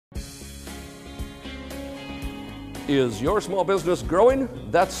Is your small business growing?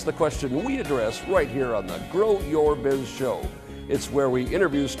 That's the question we address right here on the Grow Your Biz Show. It's where we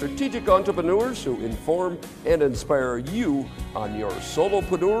interview strategic entrepreneurs who inform and inspire you on your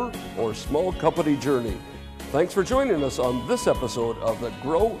solopreneur or small company journey. Thanks for joining us on this episode of the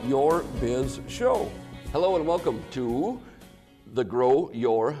Grow Your Biz Show. Hello and welcome to the Grow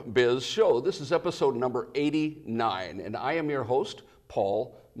Your Biz Show. This is episode number 89, and I am your host,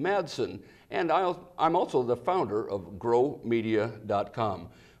 Paul Madsen. And I'm also the founder of growmedia.com.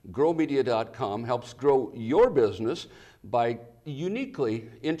 Growmedia.com helps grow your business by uniquely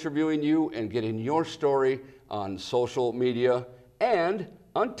interviewing you and getting your story on social media and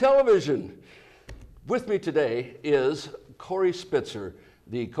on television. With me today is Corey Spitzer,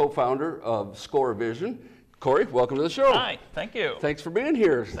 the co-founder of ScoreVision. Corey, welcome to the show. Hi, thank you. Thanks for being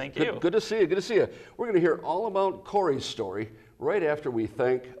here. Thank you. Good to see you, good to see you. We're going to hear all about Corey's story right after we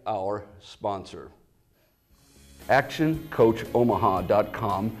thank our sponsor.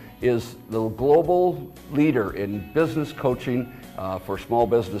 ActionCoachOmaha.com is the global leader in business coaching for small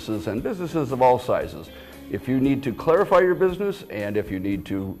businesses and businesses of all sizes. If you need to clarify your business and if you need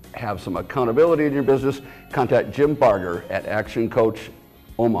to have some accountability in your business, contact Jim Barger at ActionCoach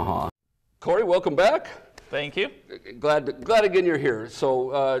Omaha. Corey, welcome back. Thank you. Glad again you're here.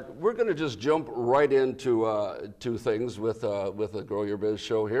 So we're going to just jump right into things with the Grow Your Biz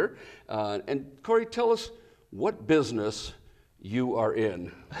show here. And Corey, tell us what business you are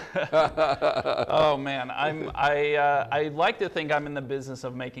in. Oh man, I like to think I'm in the business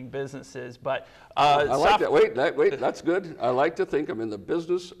of making businesses, but I like that. Wait, that's good. I like to think I'm in the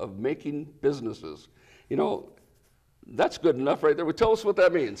business of making businesses. You know, that's good enough right there. Well, tell us what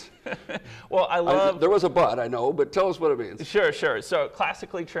that means. Well, there was a but, I know, but tell us what it means. Sure. So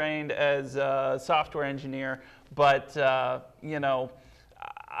classically trained as a software engineer, but you know,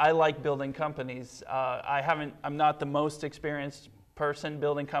 I like building companies. I'm not the most experienced person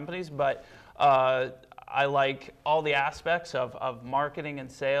building companies, but I like all the aspects of marketing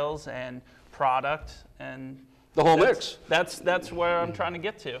and sales and product and the whole mix. That's where I'm trying to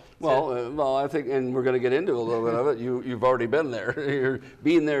get to. Well, I think, and we're going to get into a little bit of it. You've already been there. You're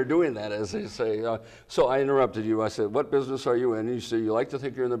being there, doing that, as they say. So I interrupted you. I said, "What business are you in?" And you said you like to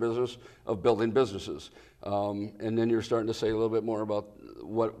think you're in the business of building businesses. And then you're starting to say a little bit more about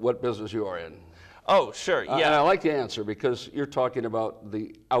what business you are in. Oh, sure, yeah. And I like the answer because you're talking about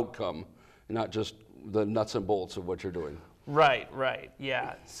the outcome, not just the nuts and bolts of what you're doing. Right,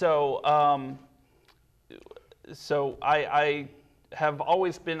 yeah. So I have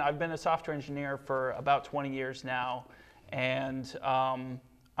always been, I've been a software engineer for about 20 years now, and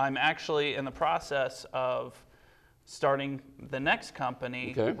I'm actually in the process of starting the next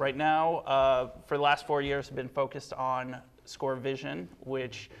company. Okay. Right now, for the last 4 years, I've been focused on ScoreVision,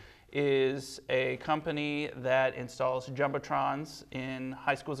 which is a company that installs jumbotrons in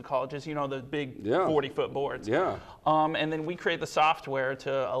high schools and colleges, you know, the big 40-foot boards. Yeah. And then we create the software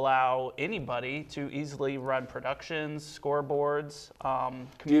to allow anybody to easily run productions, scoreboards,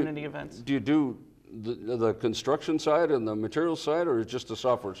 community events. Do you do the construction side and the material side, or just the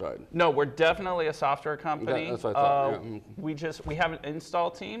software side? No, we're definitely a software company. That's what I thought. We have an install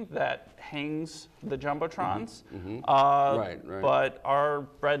team that hangs the jumbotrons. Right. But our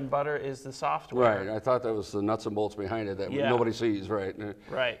bread and butter is the software. Right. I thought that was the nuts and bolts behind it that nobody sees. Right.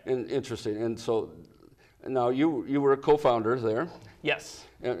 Right. And interesting. And so now you were a co-founder there. Yes.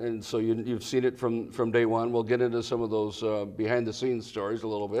 And so you've seen it from day one. We'll get into some of those behind-the-scenes stories a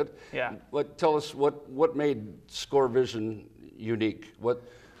little bit. Yeah. But tell us what made ScoreVision unique. What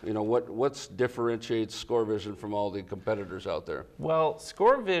differentiates ScoreVision from all the competitors out there? Well,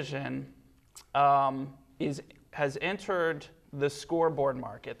 ScoreVision has entered the scoreboard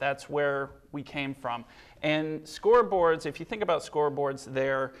market. That's where we came from. And scoreboards, if you think about scoreboards,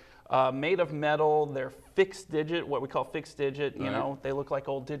 they're made of metal. They're fixed digit, what we call fixed digit. You know, they look like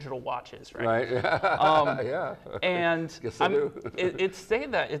old digital watches, right? Right. Yeah. And Yes, they do.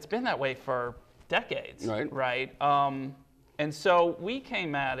 it's been that way for decades, right? And so we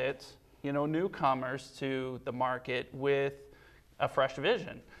came at it, you know, newcomers to the market with a fresh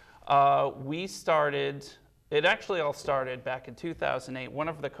vision. It actually all started back in 2008. One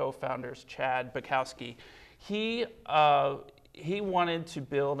of the co-founders, Chad Bukowski, he wanted to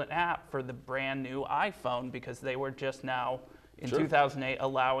build an app for the brand new iPhone because they were just now in 2008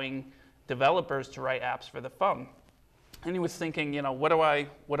 allowing developers to write apps for the phone. And he was thinking, you know, what do I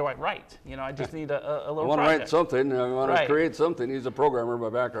write? You know, I just need a little project. I want to write something. I want to create something. He's a programmer by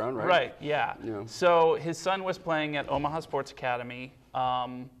background, right? Right, yeah. So his son was playing at Omaha Sports Academy.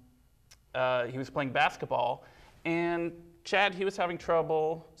 He was playing basketball, and Chad, he was having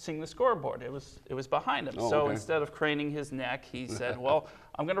trouble seeing the scoreboard. It was behind him. So instead of craning his neck, he said, well,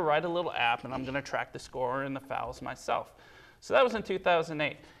 I'm going to write a little app and I'm going to track the score and the fouls myself. So that was in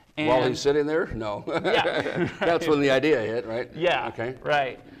 2008. And while he's sitting there? No. Yeah. That's when the idea hit, right? Yeah. Okay.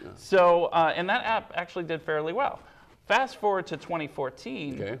 Right. So, and that app actually did fairly well. Fast forward to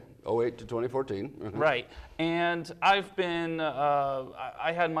 2014. Okay. 08 to 2014. Right. And I've been,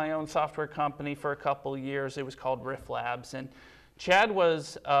 I had my own software company for a couple years. It was called Riff Labs. And Chad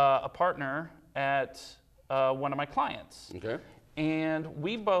was a partner at one of my clients. Okay. And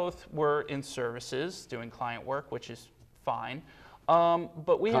we both were in services doing client work, which is fine.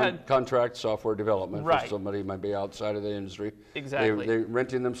 But we had contract software development right. for somebody who might be outside of the industry. Exactly. They're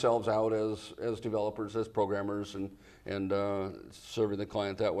renting themselves out as developers, as programmers, and serving the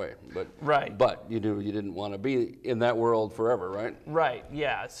client that way. But right. But you didn't want to be in that world forever, right? Right.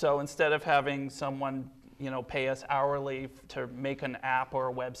 Yeah. So instead of having someone pay us hourly to make an app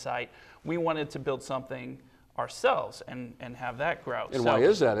or a website, we wanted to build something ourselves and have that grow. And why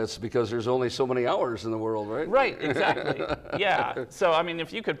is that? It's because there's only so many hours in the world, right? Right, exactly. Yeah. So, I mean,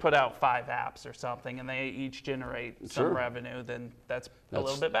 if you could put out 5 apps or something and they each generate some revenue, then that's a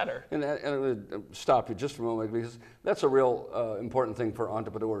little bit better. And I'm going to stop you just for a moment, because that's a real important thing for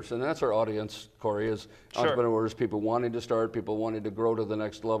entrepreneurs. And that's our audience, Corey, is entrepreneurs, people wanting to start, people wanting to grow to the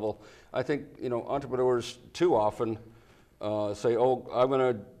next level. I think, entrepreneurs too often say, oh, I'm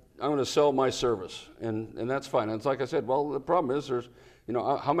going to sell my service, and that's fine. And it's like I said, well, the problem is there's,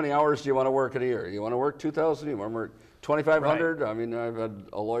 how many hours do you want to work in a year? You want to work 2,000? You want to work 2,500? Right. I mean, I've had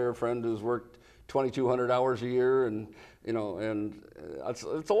a lawyer friend who's worked 2,200 hours a year, and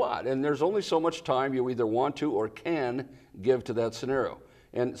it's a lot. And there's only so much time you either want to or can give to that scenario.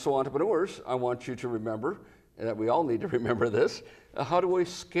 And so entrepreneurs, I want you to remember, and that we all need to remember this, how do I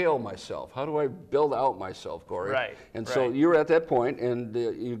scale myself? How do I build out myself, Corey? Right. And so you're at that point, and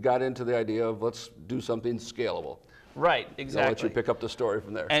you got into the idea of let's do something scalable. Right, exactly. I'll let you pick up the story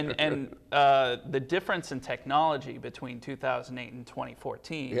from there. And the difference in technology between 2008 and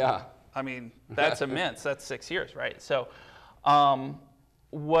 2014, I mean, that's immense. That's 6 years, right? So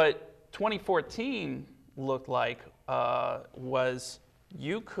what 2014 looked like was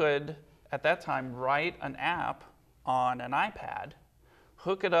you could, at that time, write an app on an iPad,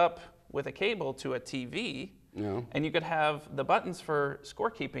 hook it up with a cable to a TV, and you could have the buttons for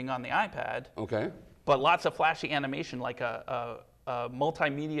scorekeeping on the iPad. Okay. But lots of flashy animation, like a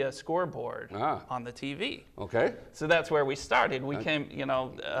multimedia scoreboard on the TV. Okay. So that's where we started. We came,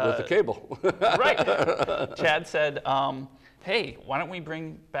 with the cable. Right. Chad said, hey, why don't we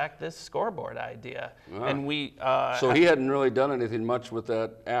bring back this scoreboard idea? And we. So he hadn't really done anything much with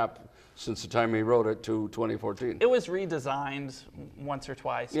that app since the time he wrote it to 2014. It was redesigned once or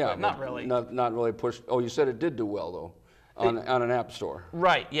twice, but not really. Not really pushed. Oh, you said it did do well, though, on an app store.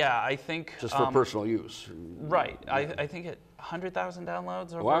 Right, yeah, I think. Just for personal use. Right, I think it 100,000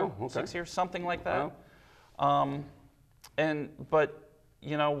 downloads over 6 years, something like that. Wow. But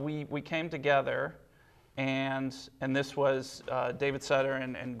we came together, and this was David Sutter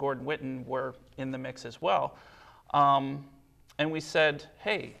and Gordon Whitten were in the mix as well. And we said,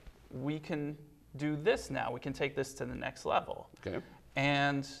 hey, we can do this now. We can take this to the next level. Okay.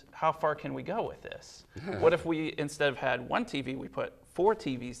 And how far can we go with this? What if we, instead of had one TV, we put 4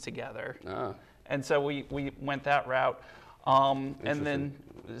 TVs together? And so we went that route. And then,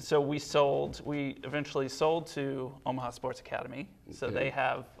 so we eventually sold to Omaha Sports Academy. So they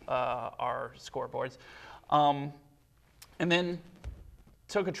have our scoreboards. And then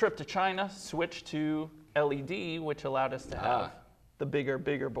took a trip to China, switched to LED, which allowed us to have the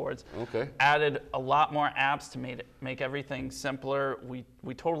bigger boards. Okay. Added a lot more apps to make everything simpler.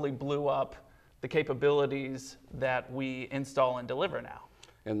 We totally blew up the capabilities that we install and deliver now.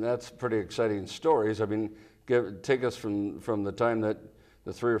 And that's pretty exciting stories. I mean, take us from the time that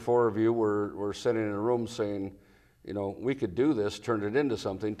the 3 or 4 of you were sitting in a room saying, we could do this, turn it into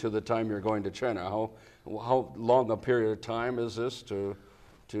something, to the time you're going to China. How long a period of time is this to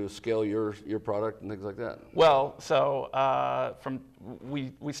scale your product and things like that? Well, so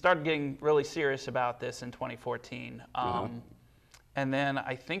we started getting really serious about this in 2014. And then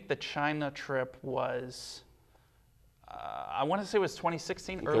I think the China trip was, I want to say it was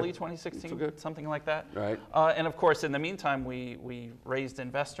 2016, early 2016, something like that. Right. And of course, in the meantime, we raised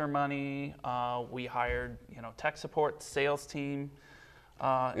investor money. We hired, tech support, sales team,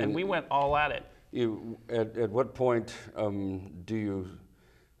 and we went all at it. At what point do you?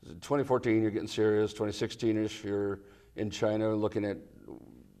 2014, you're getting serious. 2016ish, you're in China looking at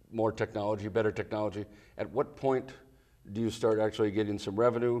more technology, better technology. At what point do you start actually getting some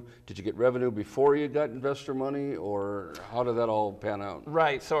revenue? Did you get revenue before you got investor money, or how did that all pan out?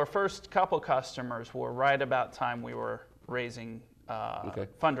 Right. So our first couple customers were right about time we were raising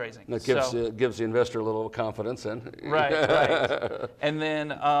fundraising. That gives the investor a little confidence then. Right. And then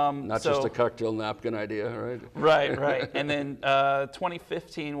not just a cocktail napkin idea, right? Right. And then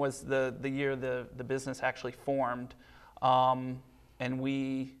 2015 was the year the business actually formed, and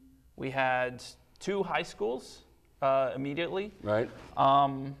we had 2 high schools immediately. Right.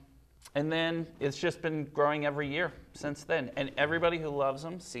 And then it's just been growing every year since then. And everybody who loves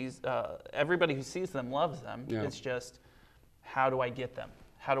them everybody who sees them loves them. Yeah. It's just, how do I get them?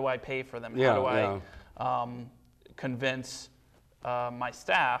 How do I pay for them? How do I convince my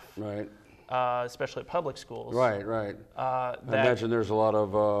staff, right, especially at public schools? Right. I imagine there's a lot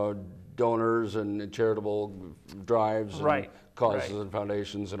of donors and charitable drives and causes and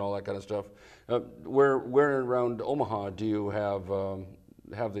foundations and all that kind of stuff. Where around Omaha do you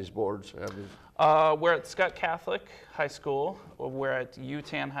have these boards? We're at Scott Catholic High School. We're at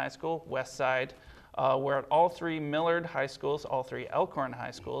UTAN High School, West Side. We're at all 3 Millard High Schools, all 3 Elkhorn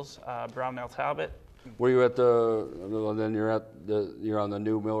High Schools, Brownell Talbot. Were you at then you're on the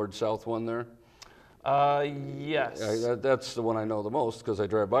new Millard South one there? Yes. That's the one I know the most because I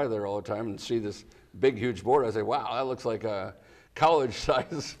drive by there all the time and see this big, huge board. I say, wow, that looks like a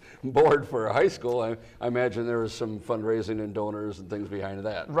college-size board for a high school. I imagine there was some fundraising and donors and things behind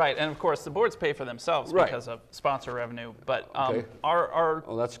that. Right, and of course the boards pay for themselves because of sponsor revenue. But our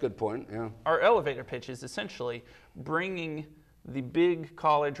that's a good point. Yeah. Our elevator pitch is essentially bringing the big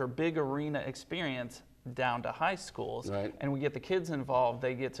college or big arena experience down to high schools, and we get the kids involved.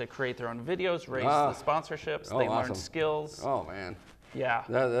 They get to create their own videos, raise the sponsorships. They learn skills. Oh man. Yeah.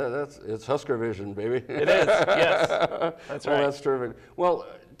 It's ScoreVision, baby. It is, yes. That's right. Well, that's terrific. Well,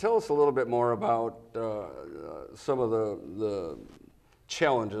 tell us a little bit more about some of the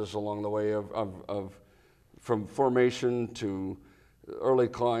challenges along the way of from formation to early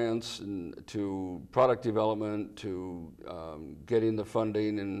clients and to product development to getting the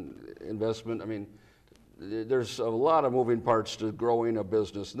funding and investment. I mean, there's a lot of moving parts to growing a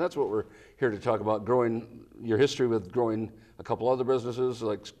business, and that's what we're here to talk about, growing your history with growing a couple other businesses,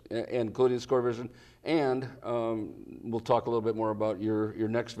 including ScoreVision, and we'll talk a little bit more about your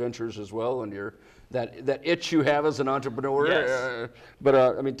next ventures as well, and that itch you have as an entrepreneur. Yes. But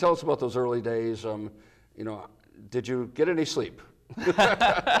I mean, tell us about those early days. Did you get any sleep?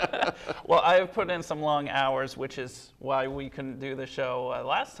 Well, I have put in some long hours, which is why we couldn't do the show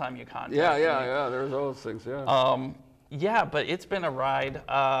last time you contacted me. Yeah. There's those things. Yeah. But it's been a ride.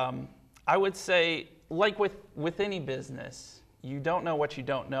 I would say, like with any business, you don't know what you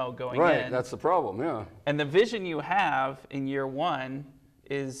don't know going in. Right. That's the problem. Yeah. And the vision you have in year 1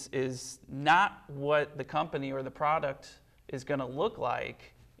 is not what the company or the product is going to look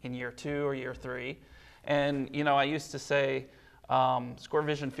like in year 2 or year 3. And I used to say,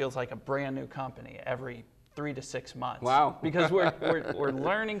 ScoreVision feels like a brand new company every 3 to 6 months. Wow. Because we're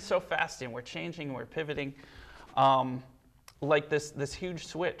learning so fast and we're changing, we're pivoting. Like this huge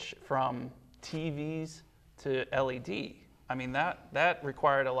switch from TVs to LED. I mean, that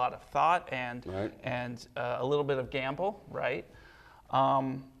required a lot of thought and a little bit of gamble, right?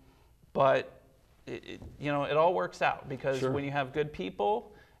 But it all works out because when you have good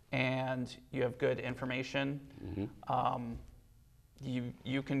people and you have good information,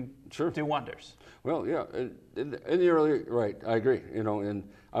 you can do wonders. Well, yeah, in the early, right, I agree, and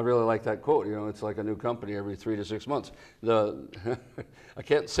I really like that quote, it's like a new company every 3 to 6 months. I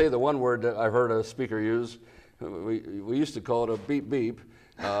can't say the one word that I've heard a speaker use. We used to call it a beep beep.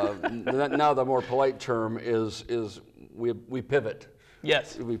 Now the more polite term is we pivot.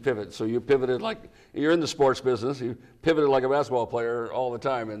 Yes. We pivot. So you pivoted like, you're in the sports business, you pivoted like a basketball player all the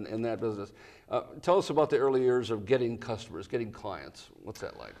time in that business. Tell us about the early years of getting customers, getting clients. What's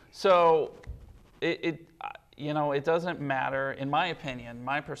that like? So it doesn't matter, in my opinion,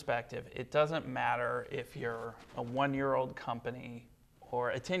 my perspective, it doesn't matter if you're a 1-year-old company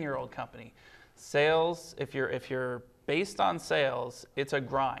or a 10-year-old company. Sales, if you're based on sales, it's a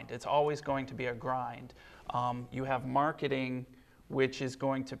grind. It's always going to be a grind. You have marketing, which is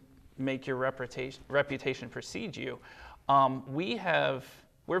going to make your reputation precede you.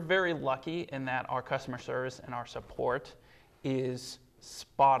 We're very lucky in that our customer service and our support is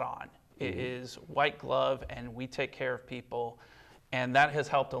spot on. It is white glove, and we take care of people, and that has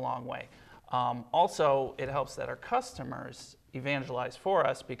helped a long way. Also, it helps that our customers evangelize for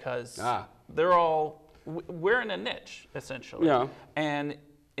us because we're in a niche, essentially. Yeah. And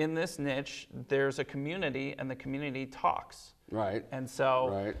in this niche, there's a community, and the community talks. Right. And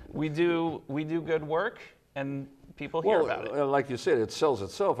so we do good work, and people hear about it. Like you said, it sells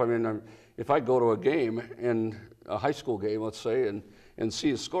itself. I mean, if I go to a game, and a high school game, let's say, and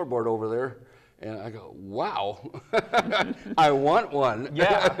see a scoreboard over there, and I go, wow, I want one.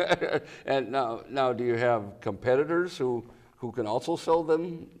 Yeah. And now, do you have competitors who can also sell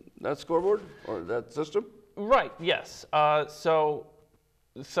them that scoreboard or that system? Right. Yes. So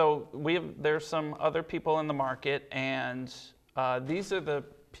there's some other people in the market, and these are the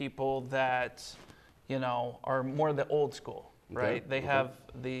people that are more the old school, right? Okay. They have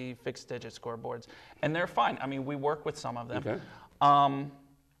the fixed digit scoreboards, and they're fine. I mean, we work with some of them. Okay.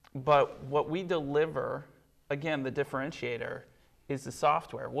 But what we deliver, again, the differentiator is the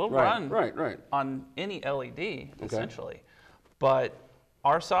software. We'll run on any LED, essentially. But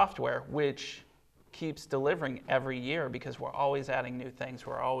our software, which keeps delivering every year because we're always adding new things,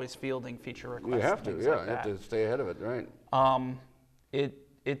 we're always fielding feature requests. You have to, you have to stay ahead of it, right?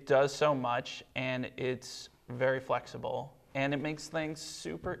 It does so much, and it's very flexible, and it makes things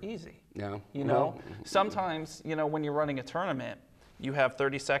super easy. Yeah. Sometimes, when you're running a tournament, you have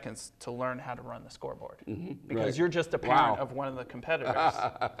 30 seconds to learn how to run the scoreboard because you're just a parent of one of the competitors.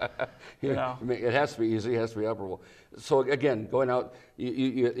 It has to be easy, it has to be operable. So again, going out,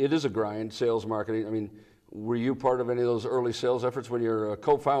 it is a grind, sales, marketing. I mean, were you part of any of those early sales efforts? When you're a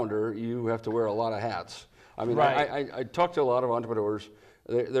co-founder, you have to wear a lot of hats. I mean, I talk to a lot of entrepreneurs.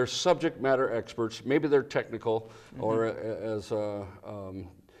 They're subject matter experts. Maybe they're technical, or as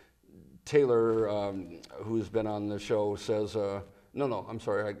Taylor, who's been on the show, says, no, I'm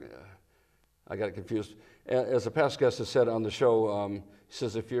sorry, I got it confused. As a past guest has said on the show, he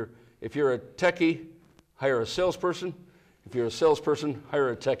says, if you're a techie, hire a salesperson. If you're a salesperson,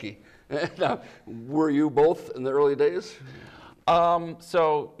 hire a techie. Now, were you both in the early days?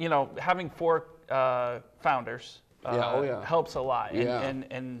 So, having 4 founders helps a lot.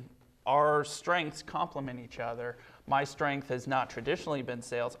 And our strengths complement each other. My strength has not traditionally been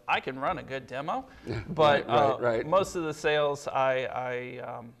sales. I can run a good demo, but most of the sales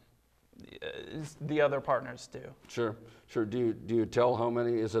the other partners do. Sure. Do you tell how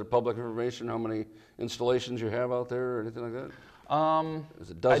many? Is it public information? How many installations you have out there, or anything like that? Is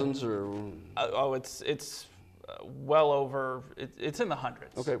it dozens or? It's well over. It's in the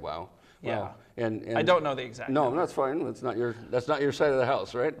hundreds. Okay. Wow. Yeah. Wow. And I don't know the exact number. that's fine. That's not your side of the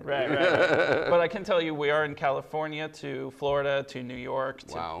house, right? Right. But I can tell you, we are in California to Florida to New York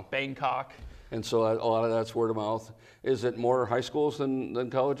to Bangkok. And so a lot of that's word of mouth. Is it more high schools than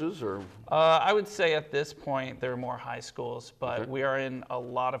colleges, or? I would say at this point there are more high schools, but we are in a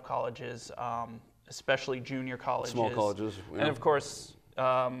lot of colleges, especially junior colleges. Small colleges. And of course,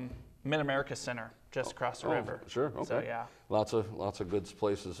 Mid-America Center, just across the river. Sure, okay. So, yeah. Lots of good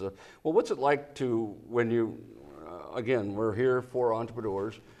places. Well, what's it like when you, again, we're here for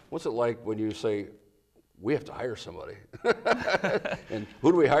entrepreneurs. What's it like when you say, we have to hire somebody? And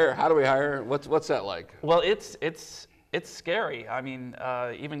who do we hire? How do we hire? What's that like? Well, it's scary. I mean,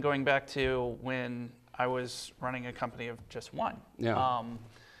 even going back to when I was running a company of just one. Yeah.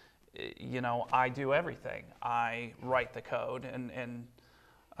 I do everything. I write the code, and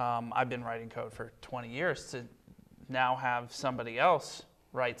I've been writing code for 20 years. To now have somebody else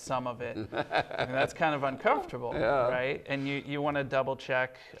write some of it, I mean, that's kind of uncomfortable, right? And you want to double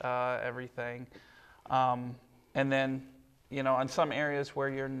check everything. And then, on some areas where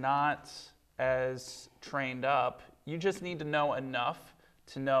you're not as trained up, you just need to know enough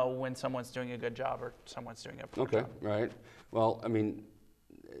to know when someone's doing a good job or someone's doing a poor job. Okay, right. Well, I mean,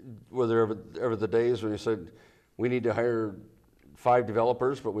 were there ever the days when you said, we need to hire 5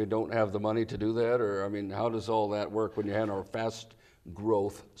 developers, but we don't have the money to do that? Or, I mean, how does all that work when you have a fast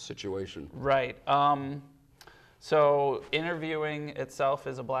growth situation? Right. So interviewing itself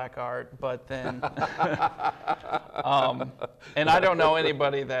is a black art, but then, and I don't know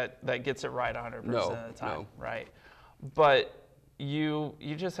anybody that gets it right 100% of the time, right? But you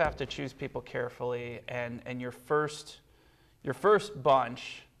just have to choose people carefully, and your first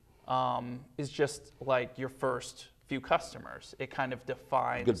bunch is just like your first few customers. It kind of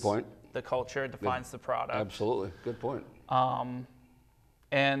defines the culture, defines the product. Absolutely, good point.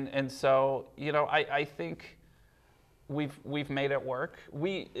 And so, I think we've made it work.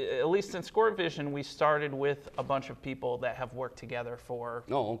 We, at least in ScoreVision, we started with a bunch of people that have worked together for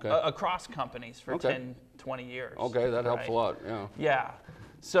across companies for 10, 20 years. Okay, that helps a lot, Yeah.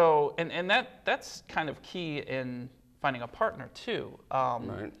 So, and that's kind of key in finding a partner too.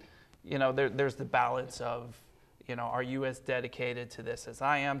 There's the balance of, are you as dedicated to this as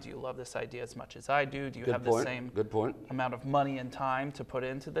I am? Do you love this idea as much as I do? Do you have the same amount of money and time to put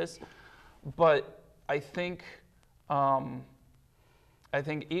into this? But I think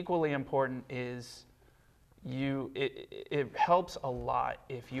equally important is, it helps a lot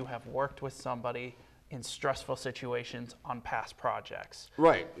if you have worked with somebody in stressful situations on past projects.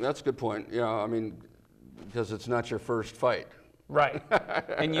 Right, that's a good point. Yeah, I mean, because it's not your first fight. Right,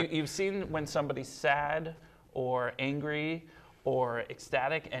 and you've seen when somebody's sad or angry or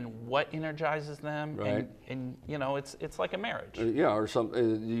ecstatic and what energizes them, right. and you know, it's like a marriage. Yeah, or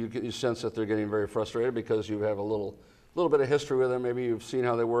you sense that they're getting very frustrated because you have a little bit of history with them. Maybe you've seen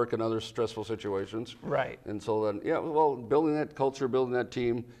how they work in other stressful situations. Right. And so then, yeah, well, building that culture, building that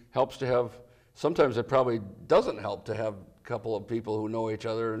team helps to have, sometimes it probably doesn't help to have a couple of people who know each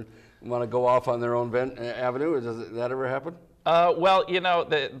other and want to go off on their own avenue. Does that ever happen? Well, you know,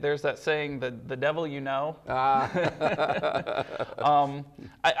 there's that saying, the devil you know.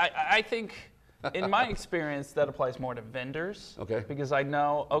 I think, in my experience, that applies more to vendors. Okay. Because I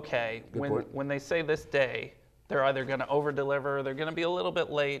know, okay, Good when they say this day, they're either going to over-deliver, they're going to be a little bit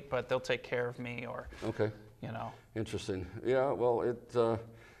late, but they'll take care of me, or, okay. you know. Interesting. Yeah, well,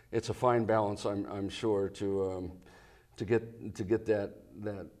 it's a fine balance, I'm sure, to get that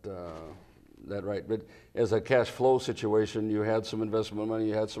right. But as a cash flow situation, you had some investment money,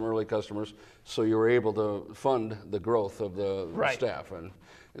 you had some early customers, so you were able to fund the growth of the right. staff, and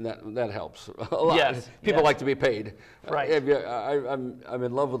that helps a lot. Yes, People like to be paid. Right. I'm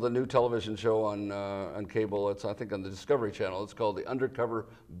in love with a new television show on cable. It's, I think, on the Discovery Channel. It's called The Undercover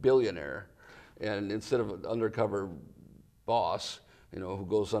Billionaire, and instead of an undercover boss, you know, who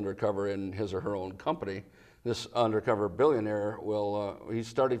goes undercover in his or her own company, this undercover billionaire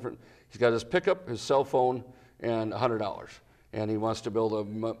he's got his pickup, his cell phone, and $100. And he wants to build a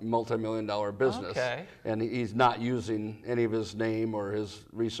multi-million-dollar business. Okay. And he's not using any of his name or his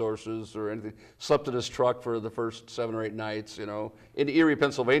resources or anything. Slept in his truck for the first 7 or 8 nights, you know, in Erie,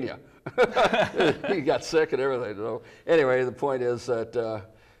 Pennsylvania. He got sick and everything, you know. Anyway, the point is that,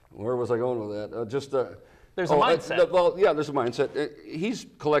 where was I going with that? There's a mindset. Well, yeah, there's a mindset. He's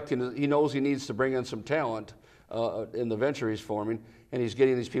collecting, he knows he needs to bring in some talent in the venture he's forming, and he's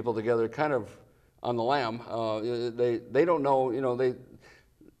getting these people together kind of on the lam. They don't know, you know,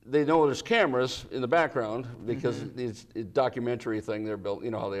 they know there's cameras in the background because it's a documentary thing they're built,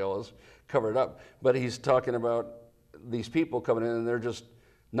 you know how they always cover it up. But he's talking about these people coming in and they're just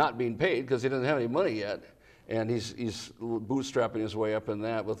not being paid because he doesn't have any money yet. And he's bootstrapping his way up in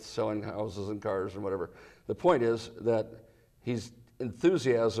that with selling houses and cars and whatever. The point is that his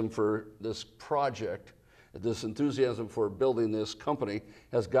enthusiasm for this project, this enthusiasm for building this company,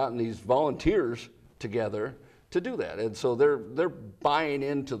 has gotten these volunteers together to do that. And so they're buying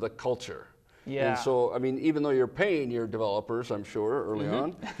into the culture. Yeah. And so, I mean, even though you're paying your developers, I'm sure, early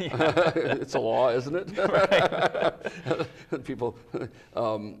on, it's a law, isn't it? Right. People,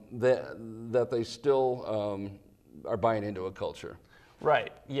 that they still are buying into a culture.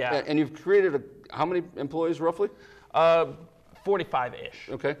 Right, yeah. And you've created how many employees roughly? 45-ish.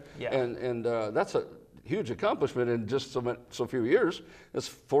 Okay. Yeah. And that's a huge accomplishment in just so few years. It's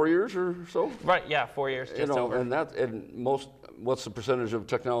 4 years or so? Right, yeah, 4 years, just over. And what's the percentage of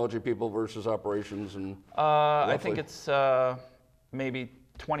technology people versus operations? And I think it's maybe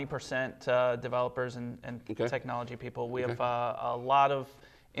 20% developers and okay. technology people. We have a lot of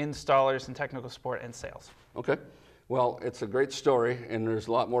installers and technical support and sales. Okay. Well, it's a great story, and there's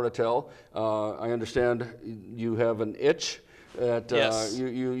a lot more to tell. I understand you have an itch that yes.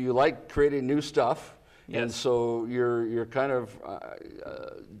 you like creating new stuff, yes. and so you're kind of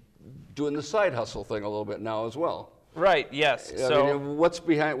doing the side hustle thing a little bit now as well. Right. Yes. I mean, what's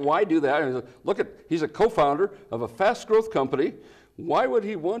behind? Why do that? I mean, look he's a co-founder of a fast growth company. Why would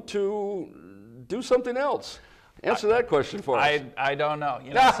he want to do something else? Answer that question for us. I don't know.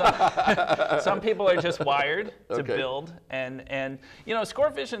 You know, some people are just wired to okay. build, and you know,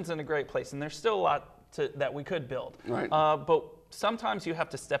 ScoreVision's in a great place, and there's still a lot that we could build. Right. But sometimes you have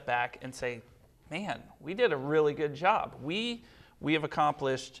to step back and say, man, we did a really good job. We have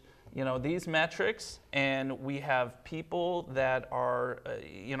accomplished, you know, these metrics, and we have people that are,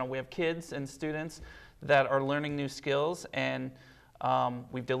 you know, we have kids and students that are learning new skills, and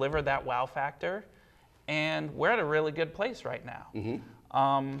we've delivered that wow factor. And we're at a really good place right now.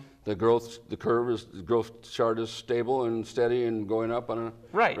 Mm-hmm. The growth chart is stable and steady and going up on a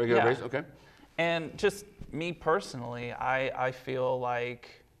regular basis. Okay. And just me personally, I feel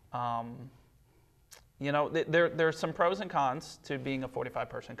like, you know, there's some pros and cons to being a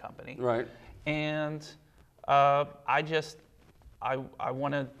 45-person company. Right. And I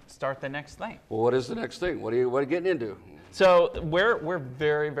want to start the next thing. Well, what is the next thing? What are you getting into? So we're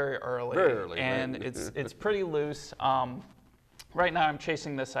very, very early. Very early, and right? it's pretty loose. Right now I'm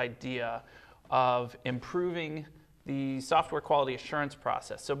chasing this idea of improving the software quality assurance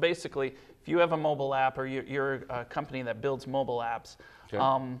process. So basically, if you have a mobile app or you're a company that builds mobile apps,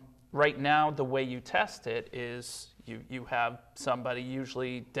 Okay. right now the way you test it is you have somebody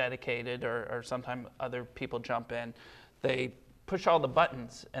usually dedicated, or sometimes other people jump in. They push all the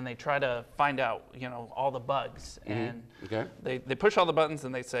buttons and they try to find out, all the bugs. And Okay. they push all the buttons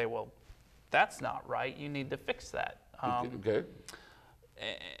and they say, well, that's not right. You need to fix that. Okay.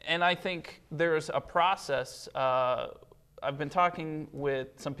 And I think there's a process. I've been talking with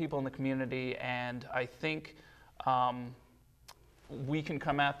some people in the community, and I think we can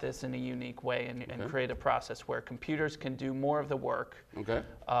come at this in a unique way and create a process where computers can do more of the work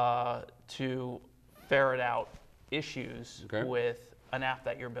to ferret out issues with an app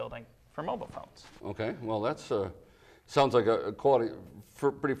that you're building for mobile phones. Okay. Well, that's sounds like a quality,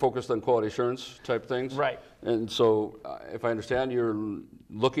 pretty focused on quality assurance type things. Right. And so, if I understand, you're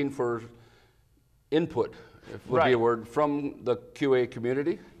looking for input, if would be a word, from the QA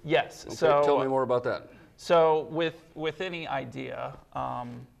community? Yes. Okay, So tell me more about that. So with any idea,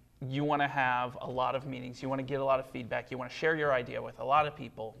 you want to have a lot of meetings. You want to get a lot of feedback. You want to share your idea with a lot of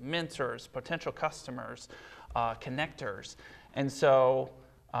people, mentors, potential customers, connectors. And so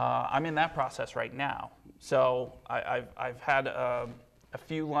I'm in that process right now. So I've had a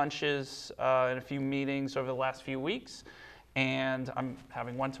few lunches and a few meetings over the last few weeks, and I'm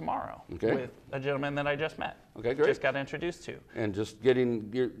having one tomorrow with a gentleman that I just met. Okay, great. Just got introduced to. And just getting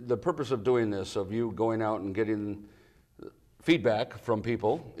the purpose of doing this, of you going out and getting feedback from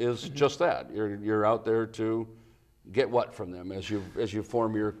people, is just that. You're out there to get what from them as you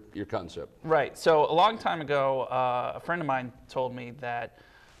form your concept. Right. So a long time ago, a friend of mine told me that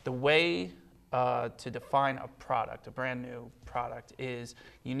the way to define a product, a brand new product, is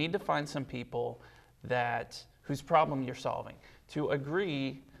you need to find some people whose problem you're solving, to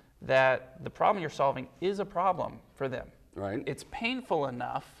agree that the problem you're solving is a problem for them. Right. It's painful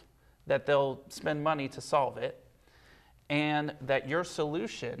enough that they'll spend money to solve it, and that your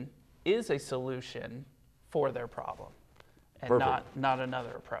solution is a solution for their problem, and not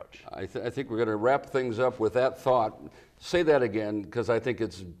another approach. I think we're going to wrap things up with that thought. Say that again, because I think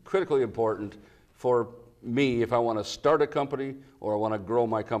it's critically important for me if I want to start a company or I want to grow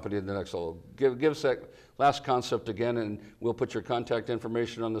my company to the next level. Give us that last concept again, and we'll put your contact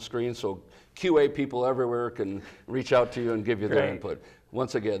information on the screen so QA people everywhere can reach out to you and give you their input.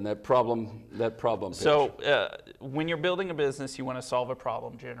 Once again, that problem pitch. So when you're building a business, you want to solve a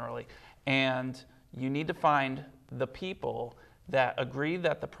problem generally, and you need to find the people that agree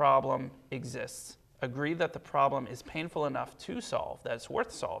that the problem exists, agree that the problem is painful enough to solve, that it's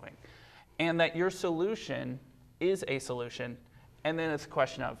worth solving, and that your solution is a solution, and then it's a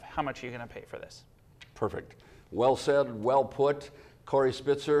question of how much you're going to pay for this. Perfect. Well said, well put. Corey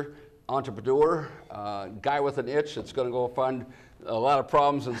Spitzer, entrepreneur, guy with an itch that's going to go find a lot of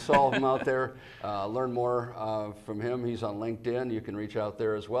problems and solve them out there. Learn more from him. He's on LinkedIn. You can reach out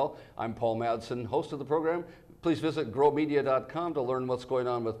there as well. I'm Paul Madsen, host of the program. Please visit growmedia.com to learn what's going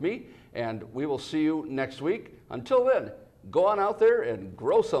on with me, and we will see you next week. Until then, go on out there and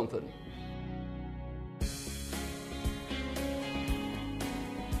grow something.